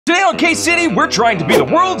Today on KidCity, we're trying to be the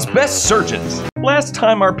world's best surgeons. Last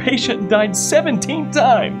time our patient died 17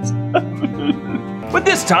 times. But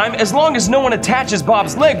this time, as long as no one attaches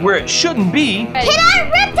Bob's leg where it shouldn't be. Can I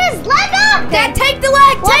rip his leg off? Dad, take the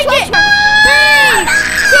leg! Take it!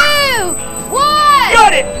 3, 2, 1!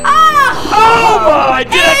 Got it! Oh my!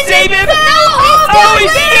 Did I save him? No,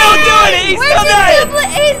 he's still doing it! He's still doing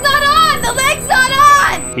it! He's not on! The leg's not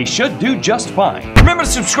on! He should do just fine. Remember to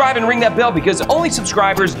subscribe and ring that bell because only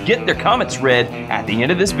subscribers get their comments read at the end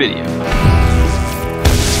of this video.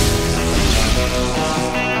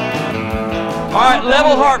 Alright,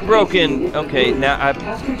 level heartbroken. Okay, now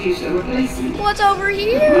What's over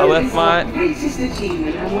here? I left my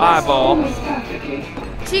eyeball.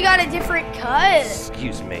 She got a different cut.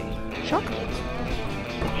 Excuse me. Chocolate.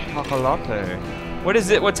 Chocolate. What is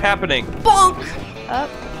it? What's happening? Bonk! Up.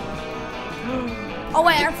 Oh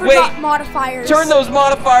wait, I forgot modifiers. Turn those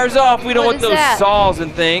modifiers off. We don't want What is those that? saws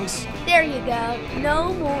and things. There you go.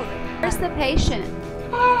 No more. Where's the patient?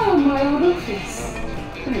 Oh, my old office.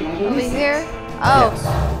 Over here? Oh. Yes.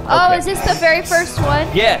 Oh, Okay. is this the very first one?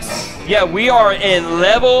 Yes. Yeah, we are in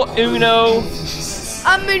level uno.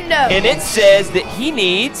 Amundo. And it says that he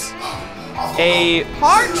needs a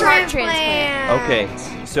Heart transplant. transplant.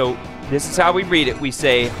 Okay, so this is how we read it. We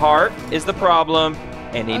say heart is the problem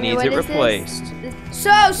and he Okay, needs what it is replaced. this?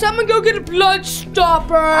 So, someone go get a blood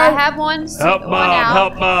stopper. I have one. Help one Bob, out.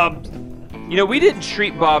 help Bob. You know, we didn't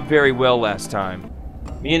treat Bob very well last time.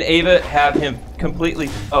 Me and Ava have him completely,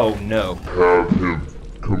 oh no.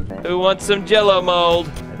 Who wants some Jello mold?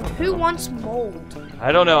 Who wants mold?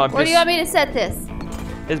 I don't know, Where do you want me to set this?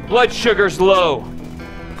 his blood sugar's low.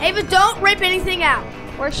 Ava, don't rip anything out.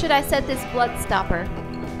 Where should I set this blood stopper?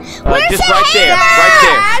 Just the right there,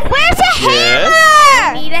 hammer? right Where's the Yes.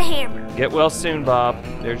 hammer? Need a hammer. there. Get well soon, Bob.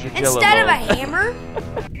 There's your Jello Instead of mold. a hammer?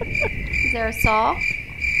 Is there a saw?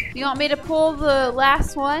 You want me to pull the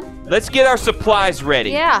last one? Let's get our supplies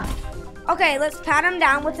ready. Yeah. Okay, let's pat him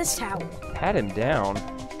down with this towel. Pat him down.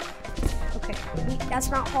 Okay, that's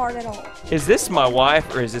not hard at all. Is this my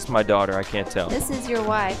wife or is this my daughter? I can't tell. This is your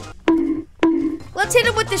wife. Let's hit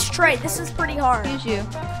him with this tray. This is pretty hard. Use you.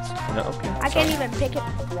 No, okay. I can't even pick it.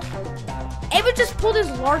 Ava just pulled his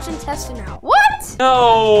large intestine out. What?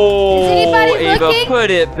 No! Is anybody Ava, looking?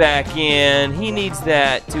 put it back in. He needs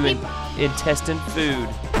that to intestine food.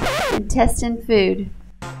 Intestine food.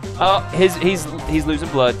 Oh, he's losing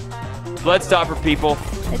blood. Blood stopper, people.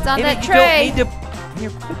 It's on Ava, that you tray. don't need to.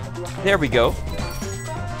 Here, there we go. Is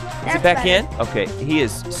That's it back better. in? Okay, he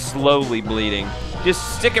is slowly bleeding.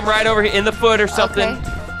 Just stick him right over here in the foot or something.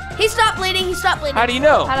 Okay. He stopped bleeding. He stopped bleeding. How do you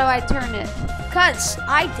know? How do I turn it? Because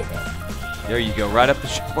I did it. There you go, right up the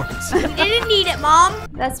shorts. He didn't need it, Mom.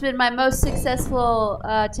 That's been my most successful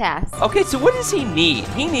task. Okay, so what does he need?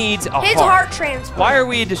 He needs a His heart transplant. Why are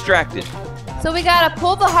we distracted? So we gotta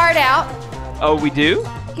pull the heart out. Oh, we do?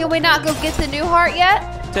 Can we not go get the new heart yet?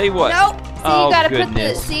 Tell you what. Nope. See, Oh, you gotta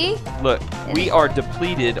goodness. put the, see? Look, we are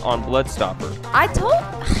depleted on blood stopper. I told,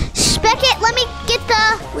 Beckett, let me get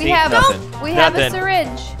the, we See, have, nothing. we have a Nothing.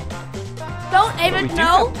 syringe. Don't, But Ava, we do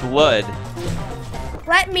no. have blood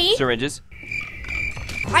Let me. syringes.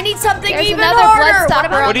 I need something There's even another blood harder. stopper. What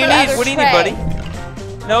about What do you the need? other What do you tray. need,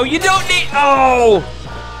 buddy? No, you don't need. Oh!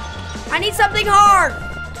 I need something hard.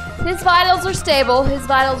 His vitals are stable. His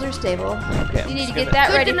vitals are stable. Okay, You need to I'm get just that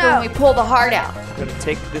Good ready to for when know. we pull the heart out. gonna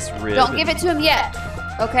take this rib. Don't give it to him yet.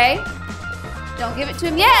 Okay? Don't give it to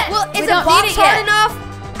him yet. Well, is we the don't box need it hard yet.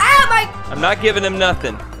 enough? Ah, my. I'm not giving him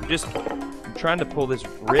nothing. I'm trying to pull this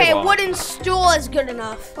rib Okay, off. wooden stool is good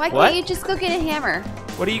enough. Why What? can't you just go get a hammer?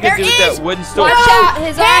 What are you gonna There do with is that wooden stool? Watch out,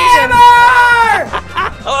 his arms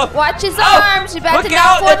Hammer! Oh, Watch his oh, arms. You're about look to knock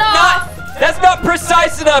out! one That's off. that's not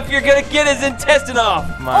precise enough. You're gonna get his intestine off.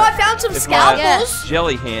 Oh, I found some if scalpels. my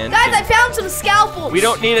jelly hand. Guys, I can- found some scalpels. We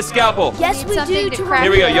don't need a scalpel. Yes, need we something do. to To crack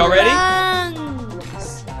Here we go. Y'all ready?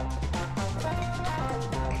 lungs.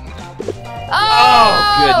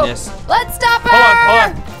 Oh, goodness. Let's stop her.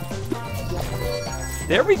 Hold on.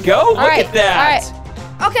 There we go. Look right, at that.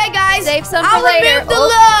 Okay, guys. Save some I'll for later. remove the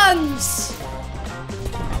Oh. lungs.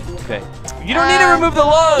 Okay. You don't need to remove the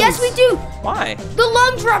lungs. Yes, we do. Why? The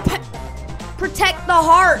lungs protect the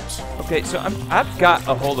heart. Okay, so I've got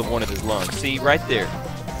a hold of one of his lungs. See, right there.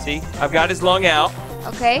 See, I've got his lung out,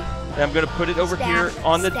 Okay. and I'm gonna put it over Stab, here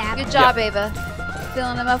on the. stab. Good job, Ava.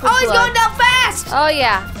 Filling him up with Oh, he's blood. going down fast. Oh,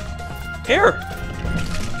 yeah. Here.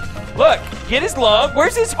 Look, get his lung.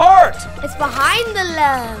 Where's his heart? It's behind the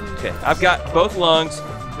lungs. Okay, I've got both lungs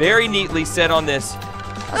very neatly set on this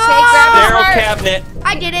Okay, grab his barrel heart. cabinet.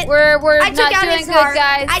 I did it. We're I took not out doing his good, heart.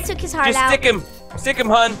 guys. I took his heart Just out. stick him. Stick him,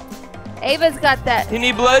 hun. Ava's got that. You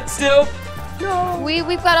need blood still? No. We've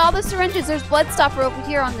got all the syringes. There's blood stopper over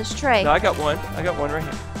here on this tray. No, I got one. I got one right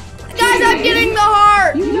here. Guys, I'm getting the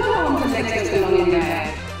heart. You know I want to next belong in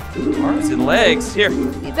there. Arms and legs. Here.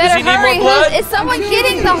 You Does better he need hurry. more blood? Is someone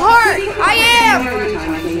getting the heart? I am. Every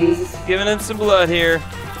time, please. Giving him some blood here.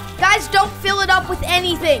 Guys, don't fill it up with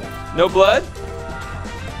anything. No blood?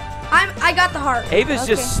 I got the heart. Ava's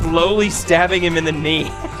just slowly stabbing him in the knee.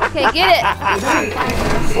 Okay, get it.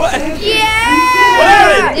 What?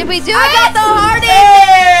 Yeah. Did we do I it? got the heart in.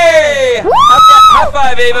 Hey! High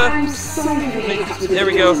five, Ava. I'm sorry. There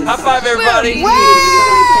we go. High five, everybody.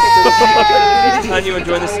 How do you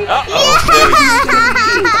enjoy this? Uh-oh.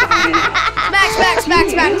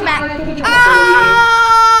 Smack.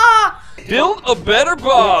 Ah! Build a better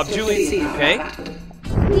Bob, Julie. Okay.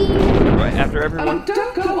 Right after everyone.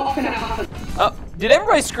 Don't go off in a huff. Oh, did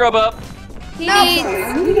everybody scrub up? He Sorry, needs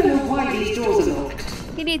I really don't know why these doors are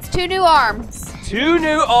locked. 2 new arms. 2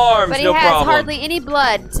 new arms, But he no has problem. hardly any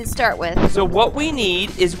blood to start with. So what we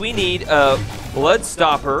need is a blood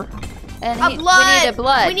stopper. And We we need a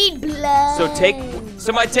blood. We need blood. So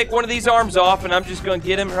somebody take one of these arms off, and I'm just going to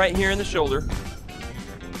get him right here in the shoulder.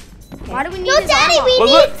 Why do we need No, his Daddy, arm?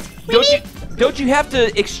 Well, look, don't you have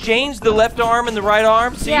to exchange the left arm and the right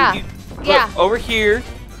arm? See, Yeah. look, Yeah. over here,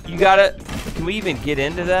 you gotta. Can we even get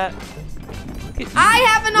into that? I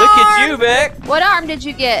have an Look arm. at you, Beck. What arm did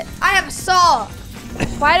you get? I have a saw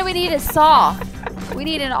Why do we need a saw? We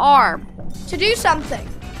need an arm. to do something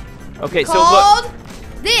Okay, so called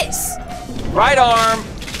this. look, right arm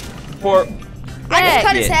for. I just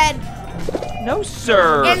cut Yeah. his head No,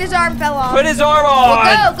 sir. and his arm fell off. Put his arm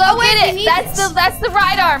on. Go wait, get we it. need That's this. the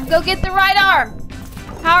right arm. Go get the right arm.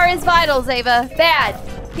 How are his vitals, Ava? Bad.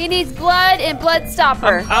 He needs blood and blood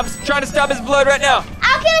stopper. I'm trying to stop his blood right now.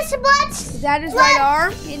 I'll give us some blood. Is that his right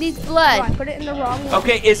arm? He needs Oh, I blood. put it in the wrong one.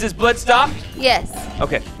 Okay, is his blood stopped? Yes.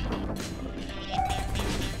 Okay.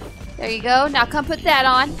 There you go. Now come put that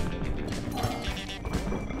on.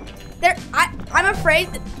 I'm afraid.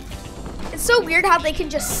 It's so weird how they can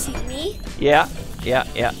just see me. Yeah.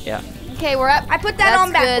 Okay, we're up. I put that That's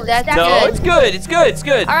on backwards. good, that's No, good. it's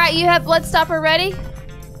good. All right, you have blood stopper ready?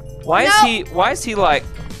 Why No. is he like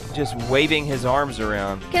just waving his arms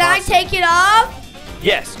around? Can I take it off?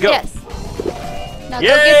 Yes, go. Yes. Now go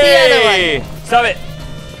get the other Yay! Stop it.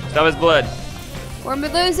 Stop his blood. one. We're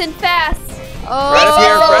losing fast. Oh. Right up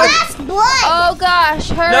here, right up- Last blood. Oh gosh,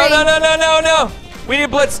 hurry. No. We need a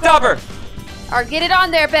blood stopper. Or get it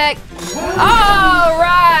on there, Beck. All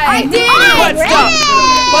right. I did Blood it. stop.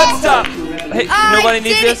 Blood stop. Hey, nobody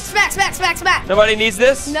needs did it. this? Smack. Nobody needs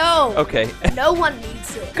this? No. Okay. No one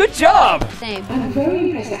needs it. Good job. Name. I'm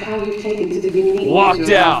very impressed at how you've taken to the unique Locked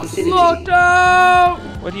nature of our out. facility. out.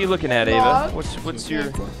 What are you looking at, Ava? Locked. What's your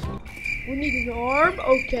We need an arm.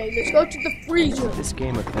 Okay, let's go to the freezer. this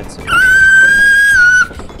game offensive?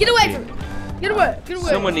 Get away from me. Get away.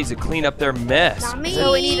 Someone needs to clean up their mess. Not me.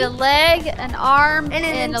 So we need a leg, an arm, And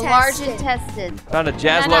an a large intestine. intestine. Found a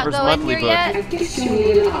Jazz Can I not Lovers go in monthly here book. yet? I guess you'll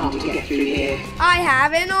need an arm to get through here. I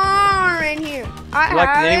have an arm in here. I Like,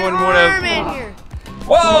 have anyone an wanna- arm in here.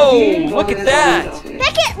 Whoa! Look at that.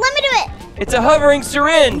 Beckett, let me do it. It's a hovering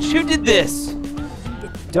syringe. Who did this?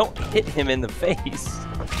 Don't hit him in the face.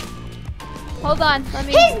 Hold on. Let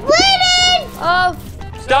me. He's bleeding. Oh,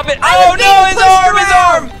 Stop it! I Oh was no! getting His pushed arm! His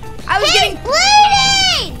around. arm! I was He's getting.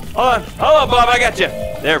 bleeding. Hold on, Bob. I got you.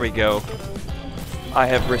 There we go. I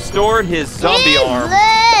have restored his zombie He's arm.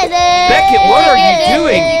 bleeding. Beckett, what are you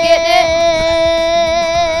doing? Did you get it?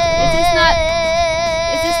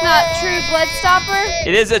 Is this not true blood stopper?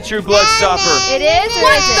 It is a true blood stopper. It is,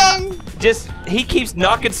 or is it? Just he keeps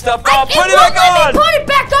knocking stuff I off. Put it won't back let on. me put it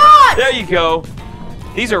back on. There you go.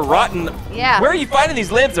 These are rotten. Yeah. Where are you finding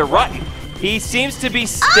these limbs? They're rotten. He seems to be Oh,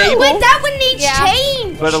 stable, wait, that one needs Yeah.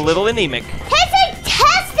 change. but a little anemic. His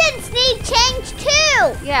intestines need change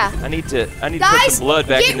too. Yeah. I need to put Guys, some blood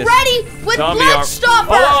back get in this ready with zombie blood arm.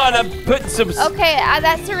 stopper. Hold on, I'm putting some. Okay,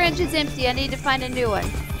 that syringe is empty. I need to find a new one.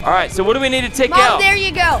 All right, so what do we need to take Mom, out? there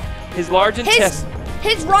you go. His large intestine.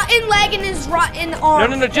 His rotten leg and his rotten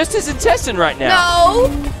arm. No, just his intestine right now.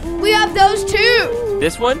 No, we have those too.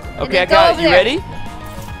 This one? Okay, then I go got it. over You there. ready?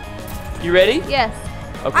 You ready? Yes.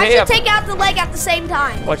 I Okay. should take out the leg at the same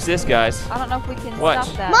time. Watch this, guys. I don't know if we can Watch.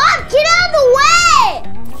 stop that. Mom, get out of the way.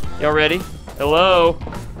 Y'all ready? Hello.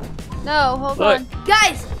 No, hold Look. on.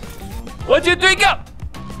 Guys, 1, 2, 3, go.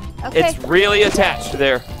 Okay. It's really attached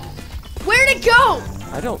there. where'd it go?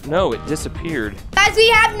 I don't know. It disappeared. Guys, we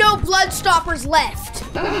have no blood stoppers left.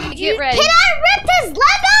 Get ready. Can I rip his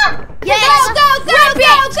leg off? Yes. Go.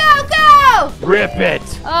 Rip it.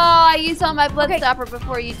 Oh, I used all my blood Okay. stopper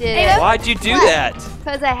before you did Ada? it. Why'd you do that?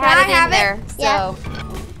 Because I Can had I it in have it? there. Yeah. So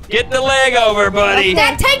Get the leg over, buddy.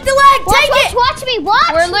 Dad, take the leg. Take it. Watch me.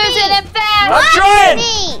 Watch We're me. losing it fast. I'm trying.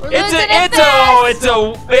 me. It's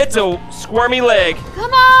a squirmy leg.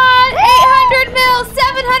 Come on. 800 mils,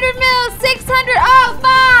 700 mils, 600. Oh,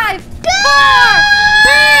 5, 4,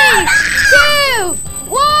 3, 2,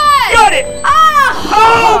 1. Got it.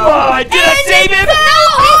 Oh my! Did I save him? No,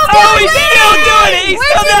 He's still doing it. He's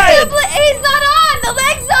still dying. He's not on. The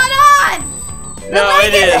leg's not on. No,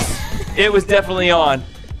 it is. It was definitely on,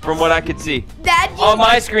 from what I could see. Dad, On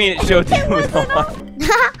my screen, it showed that it was on.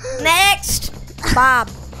 Next. Bob.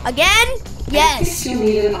 Again? You Yes. still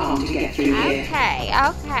need an arm to get through here.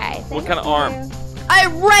 Okay. What kind of arm? A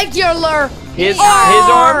regular His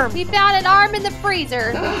arm. We found an arm in the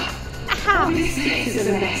freezer. Oh, this place is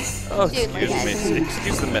a mess. Oh,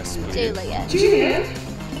 excuse the mess, please. Julia. Julia?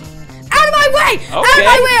 Out of my way! Out of Okay.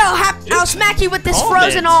 my way! I'll smack you with this Hold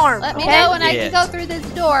frozen it. arm. Let me okay? know when I can go through this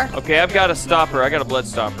door. Okay, I've got a stopper. I got a blood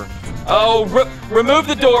stopper. Oh, remove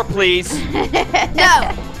the door, please.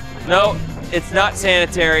 No. No, it's not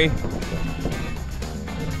sanitary.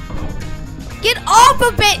 Get off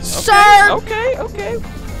of it, sir! Okay.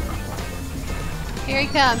 Here he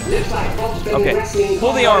comes. Looks like Bob's been Okay, wrestling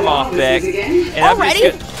pull the arm off, Beck. again. And I'm Already?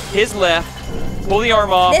 just gonna, his left. Pull the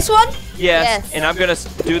arm off. This one? Yes. Yes. And I'm gonna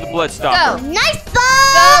do the blood stopper. Go. Nice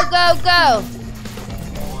ball. Go.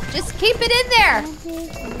 Just keep it in there.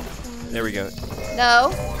 There we go.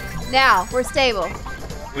 No. Now, we're stable.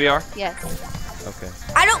 We are? Yes. Okay.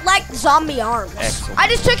 I don't like zombie arms. Excellent. I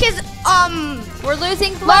just took his, We're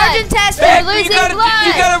losing blood. large intestine. Beck, losing you gotta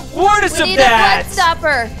blood. warn us We of need that. a blood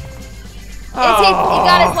stopper. He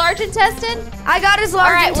got his large intestine? I got his large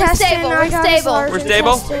All right, we're intestine. stable, I we're got his stable. large We're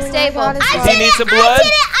stable? intestine. We're stable. I got his Does he need some blood?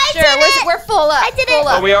 Sure, we're full up. I did full it.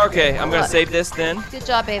 up. Oh, we are? Okay. I'm gonna save this then. Good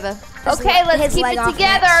job, Ava. His Okay, le- let's his keep leg it off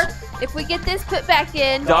together. If we get this put back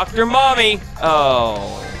in. Dr. Mommy.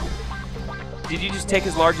 Oh. Did you just take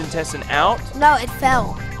his large intestine out? No, it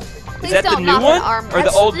fell. Please Is that the don't new knock one an arm. or the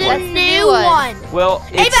That's old the one? New one. Well,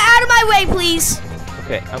 Ava, it's, out of my way, please.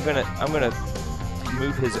 okay. I'm gonna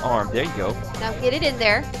move his arm. There you go. Now get it in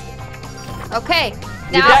there. Okay.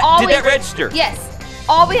 Did Now that register? Yes.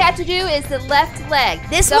 All we have to do is the left leg.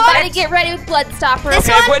 This Somebody one? get ready with blood stopper. This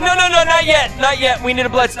Okay, one? wait, no, not yet. We need a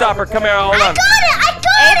blood stopper. Come here, hold on.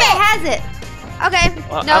 Ava has it. Okay.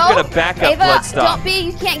 Well, No. I'm gonna back up Ava, blood stop. don't be.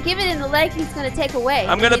 You can't give it in the leg. He's gonna take away.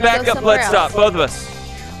 I'm You gonna need to back go up somewhere blood stop, else. both of us.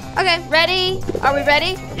 Okay. Ready? Are we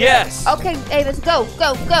ready? Yes. Okay, Ava, go.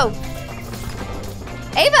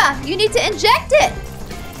 Ava, you need to inject it.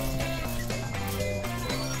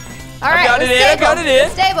 All right, got it we're in, I stable. got it in.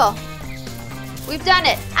 Stable. We've done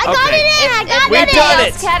it. I got Okay. it in. I got We've it in. done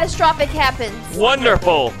Anything else it. catastrophic happens,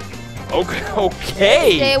 Wonderful. stay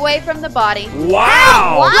Okay. away from the body.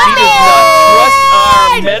 Wow. Let He me does not trust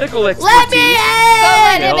our medical expertise. Let me Go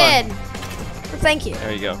let in. him Hold on. in. Thank you.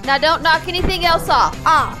 There you go. Now don't knock anything else off.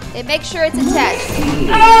 And make sure it's attached.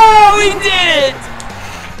 Oh, we did it!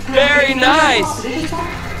 Very nice.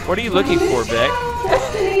 What are you looking for, Beck?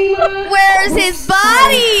 Where's his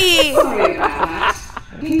body? Sorry about that.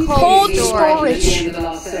 Cold Please storage. see the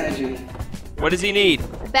last surgeon. What does he need?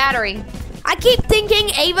 Battery. I keep thinking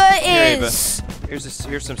Ava Here, Ava. is.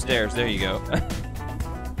 Here's some stairs. There you go.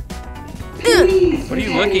 Please What are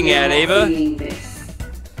you pretend looking you're at, not Ava? seeing this.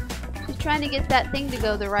 She's trying to get that thing to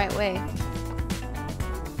go the right way.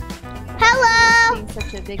 Hello. Being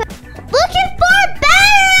such a big. Looking for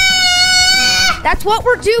battery. That's what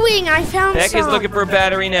we're doing. I found Beck some. is looking for a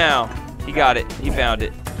battery now. He got it. He found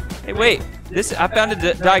it. Hey, wait. I found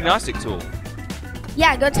a diagnostic tool.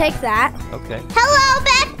 Yeah, go take that. Okay. Hello,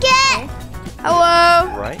 Beckett. Hello.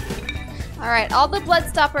 Right. All right, all the blood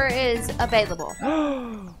stopper is available.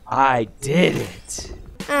 I did it.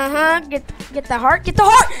 Get the heart. Get the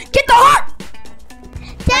heart. Get the heart.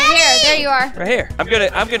 Right here, there you are. Right here. I'm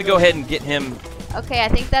gonna go ahead and get him. Okay, I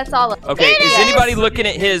think that's all. Okay. Is anybody looking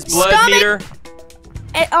at his blood Stomach. meter?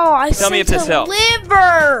 I Tell me if this helps.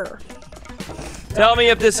 liver. Tell me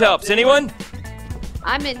if this helps. Anyone?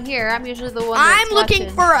 I'm in here. I'm usually the one I'm that's looking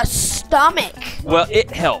watching. for a stomach. Well,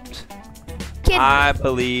 it helped. Kid, I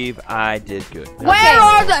believe I did good. where Okay.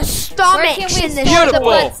 are the Where stomachs can we in this? store the Beautiful.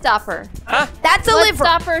 blood stopper? Huh? That's a Blood liver.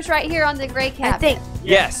 stopper's right here on the gray cabinet. I think.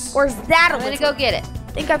 Yes. Or is that a I'm gonna liver? go get it.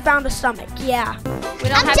 I think I found a stomach. Yeah. We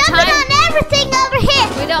don't I'm have jumping time. on everything over here.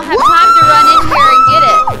 We don't have time to run in here and get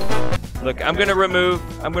it. Look, I'm gonna remove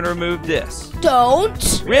this.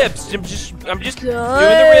 Don't. Ribs. I'm just doing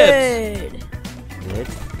the ribs. Good.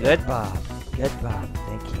 Good, Bob. Good, Bob.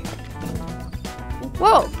 Thank you.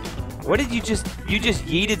 Whoa. What did you just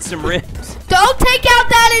yeeted some ribs? Don't take out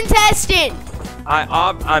that intestine.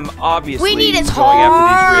 I'm obviously We need his going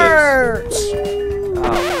after these heart. ribs.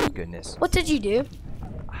 Oh, my goodness. What did you do?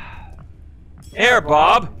 There,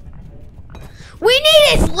 Bob. We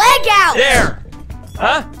need his leg out. There.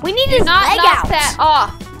 Huh? We need his Not leg knock out. that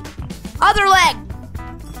off. Other leg.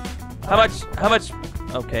 How much?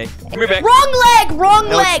 Okay. Come here back. Wrong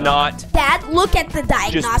No, leg. it's not. Dad, look at the Just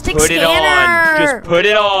diagnostic put it scanner. on. Just put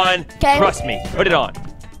it on. 'Kay. Trust me. Put it on.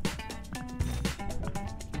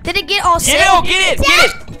 Did it get all sick? Get it! Get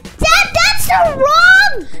it! Dad, that's the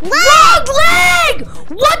wrong leg! Wrong leg!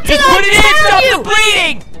 What did Just put it in! I Stop tell you? the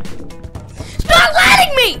bleeding! Stop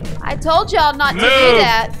letting me! I told y'all not to do Move.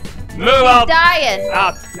 that. Move out. Dying.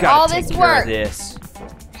 I'll gotta All take this care of work. this.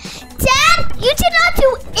 Dad, you did not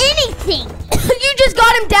do anything! You just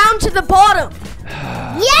got him down to the bottom.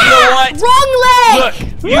 Yeah! You know what? Wrong leg!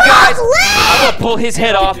 Look, you Wrong guys, leg! I'm gonna pull his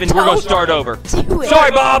head off and we're gonna start over. Do it.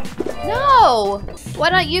 Sorry, Bob. No. Why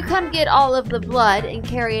don't you come get all of the blood and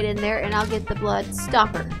carry it in there, and I'll get the blood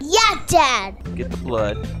stopper. Yeah, Dad. Get the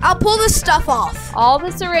blood. I'll pull this stuff off. All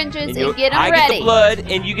the syringes and get them I ready. get the blood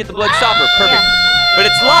and you get the blood stopper. Perfect. But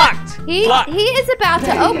it's locked. He Locked. is about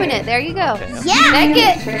to open it. There you go. Okay. Yeah!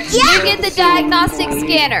 Beckett, Yeah. you get the diagnostic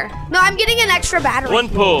scanner. No, I'm getting an extra battery. 1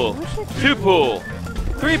 pull, 2 pull,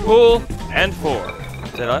 3 pull, and 4.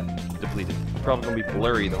 Is that up? Depleted. Probably gonna be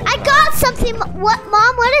blurry the whole I time. got something. What,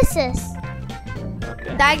 Mom? What is this?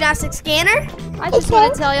 Okay. Diagnostic scanner? I just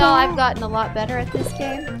want to tell y'all I've gotten a lot better at this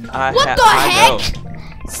game. What the I heck? know.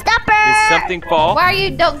 Stopper! Did something fall? Why are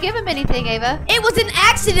you? Don't give him anything, Ava. It was an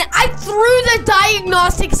accident. I threw the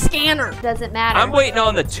diagnostic scanner. Doesn't matter. I'm waiting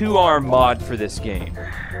on the 2-arm mod for this game.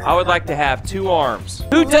 I would like to have 2 arms.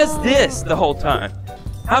 Who does this the whole time?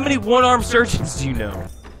 How many 1-arm surgeons do you know?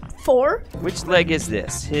 4. Which leg is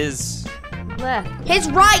this? His... Left. His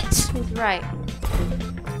right. He's right.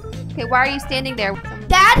 Okay, why are you standing there?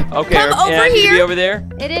 Dad, Okay, come and I over need to be here. over there?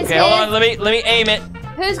 It is Okay, hold on. his. Let me aim it.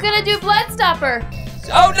 Who's gonna do blood stopper?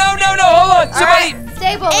 Oh, no, hold on. All Somebody... right,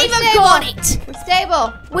 stable. We're Ava stable. got it. We're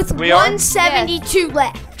stable. With We are? 172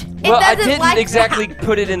 left. It Well, I doesn't didn't like exactly that.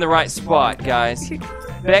 put it in the right spot, guys.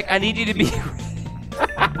 Beck, I need you to be...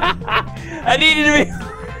 I need you to be...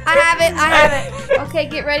 I have it. Okay,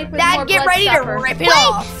 get ready for more Dad, get blood ready stopper. to rip it Wait!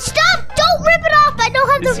 off. Stop! Don't rip it off! I don't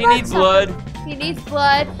have Does the he need blood? He needs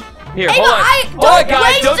blood. Here, Ava, hold on. Hold on,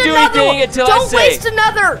 guys. waste Don't do another anything one. until Don't I say. waste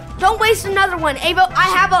another. Don't waste another one. Ava, I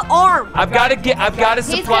have an arm. I've got to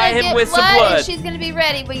He's supply gonna him get with some blood, blood. and she's gonna be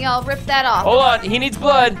ready when y'all rip that off. Hold on, he needs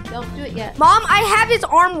blood. Don't do it yet. Mom, I have his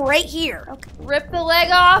arm right here. Okay, rip the leg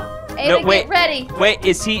off. Ava, wait. get ready. Wait, do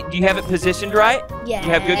you have it positioned right? Yeah. Do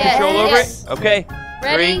you have good Yes. control over Yes. it? Okay.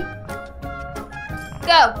 Ready? 3.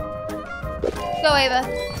 Go, Ava.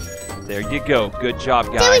 There you go. Good job,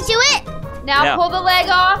 Do we guys. do it? Now Now. pull the leg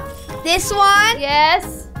off. This one.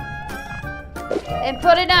 Yes. And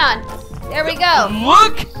put it on. There we go.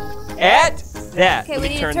 Look at that. Okay, Let we me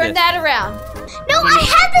need to turn turn this. that around. No, I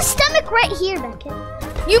have the stomach right here,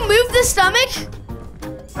 Beckett. You move the stomach.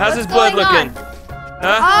 How's What's his blood going on? looking?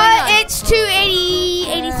 Huh? on? It's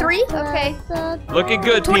 283. Okay. Looking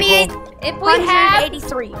good, 28. people. If we have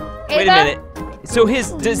 183. Wait a minute. So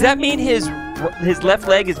does that mean his left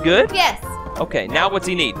leg is good? Yes. Okay, now what's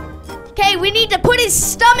he need? Okay, we need to put his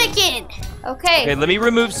stomach in. Okay. Okay, let me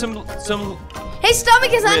remove some. His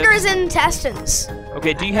stomach is Ribs. under his intestines.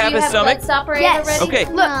 Okay, do you Do have you his have stomach? blood stopper Ava, Yes. ready? Okay.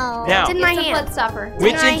 Look, No. Now, it's in Get my some hand. blood stopper.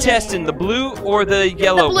 which in my intestine, the blue or the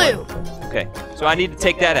yellow The blue. one? Okay, so I need to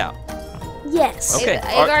take that out. Yes. Okay.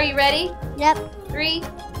 Ava, are you ready? Yep. 3,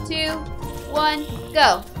 2, 1,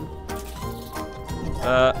 go.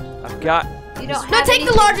 I've got You don't No, have take the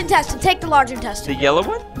anything- large intestine. Take the large intestine. the yellow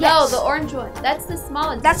one. No, Yes. the orange one. That's the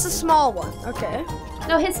small intestine. That's the small one. Okay.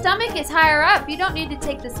 No, his stomach is higher up. You don't need to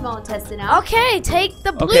take the small intestine out. Okay, take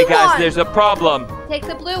the blue Okay, guys, one. there's a problem. Take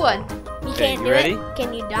the blue one. You Okay, can't you do ready? it.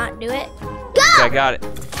 Can you not do it? Okay, I got it.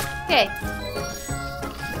 Okay.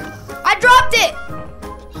 I dropped it.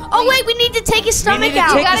 Oh wait, we need to take his stomach need to out.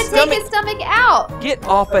 You take gotta his take stomach- his stomach out. Get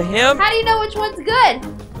off of him. How do you know which one's good?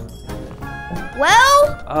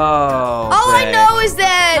 Well, Oh. all I dang. know is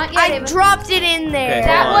that Not yet, I Ava. dropped it in there. Okay,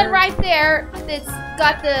 That hold on. one right there that's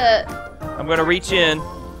got the... I'm gonna reach in.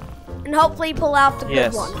 And hopefully pull out the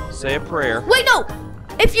Yes. good one. Say a prayer. Wait, no.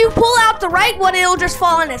 If you pull out the right one, it'll just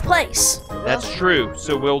fall in its place. That's true.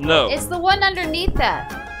 So we'll know. It's the one underneath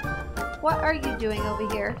that. What are you doing over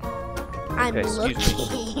here? I'm Okay, excuse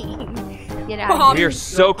looking. Get out of Mom. We are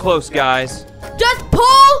so close, guys. Just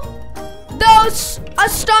pull a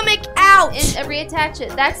stomach out. and reattach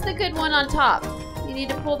it. That's the good one on top. You need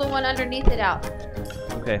to pull the one underneath it out.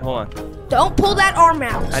 Okay, hold on. Don't pull that arm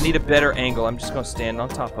out. I need a better angle. I'm just gonna stand on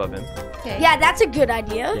top of him. Okay. Yeah, that's a good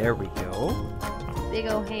idea. There we go. Big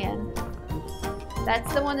old hand.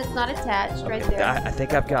 That's the one that's not attached right there. I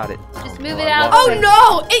think I've got it. Just move it out. Oh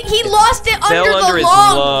no! He lost it Fell under his the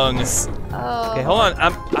lungs. Oh. Okay, hold on.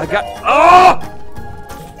 I got. Oh!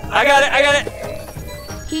 I got it.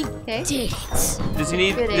 He Okay. did it. Does he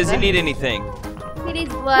need? Good, Does he Ava. need anything? He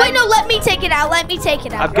needs blood. Wait, no, let me take it out. Let me take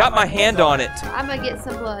it out. I've got my hand on it. I'm gonna get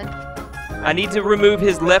some blood. I need to remove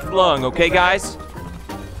his left lung. Okay, guys.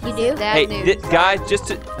 You do? Bad Hey, news. guys, just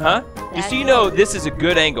so you know, this is a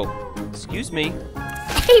good angle. Excuse me.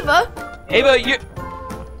 Ava.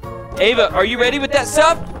 Ava, are you ready with that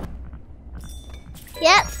sub?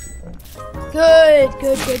 Yep. Good.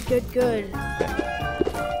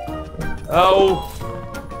 Oh.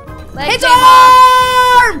 Leg His came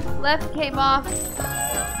arm! off. Left came off.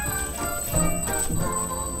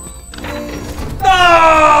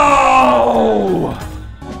 No!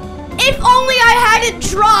 If only I hadn't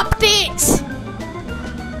dropped it.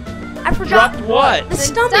 I forgot. Dropped what? The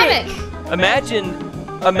stomach.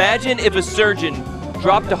 Imagine if a surgeon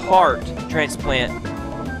dropped a heart transplant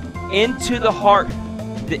into the heart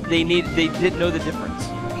that they didn't know the difference.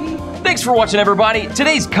 Thanks for watching, everybody.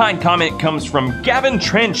 Today's kind comment comes from Gavin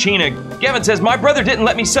Tranchina. Gavin says, my brother didn't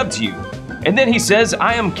let me sub to you. And then he says,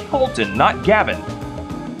 I am Colton, not Gavin.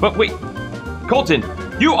 But wait, Colton,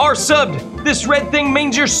 you are subbed. This red thing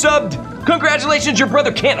means you're subbed. Congratulations, your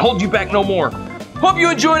brother can't hold you back no more. Hope you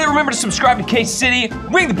enjoyed it. Remember to subscribe to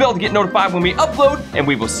KidCity, ring the bell to get notified when we upload, and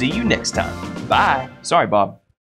we will see you next time. Bye. Sorry, Bob.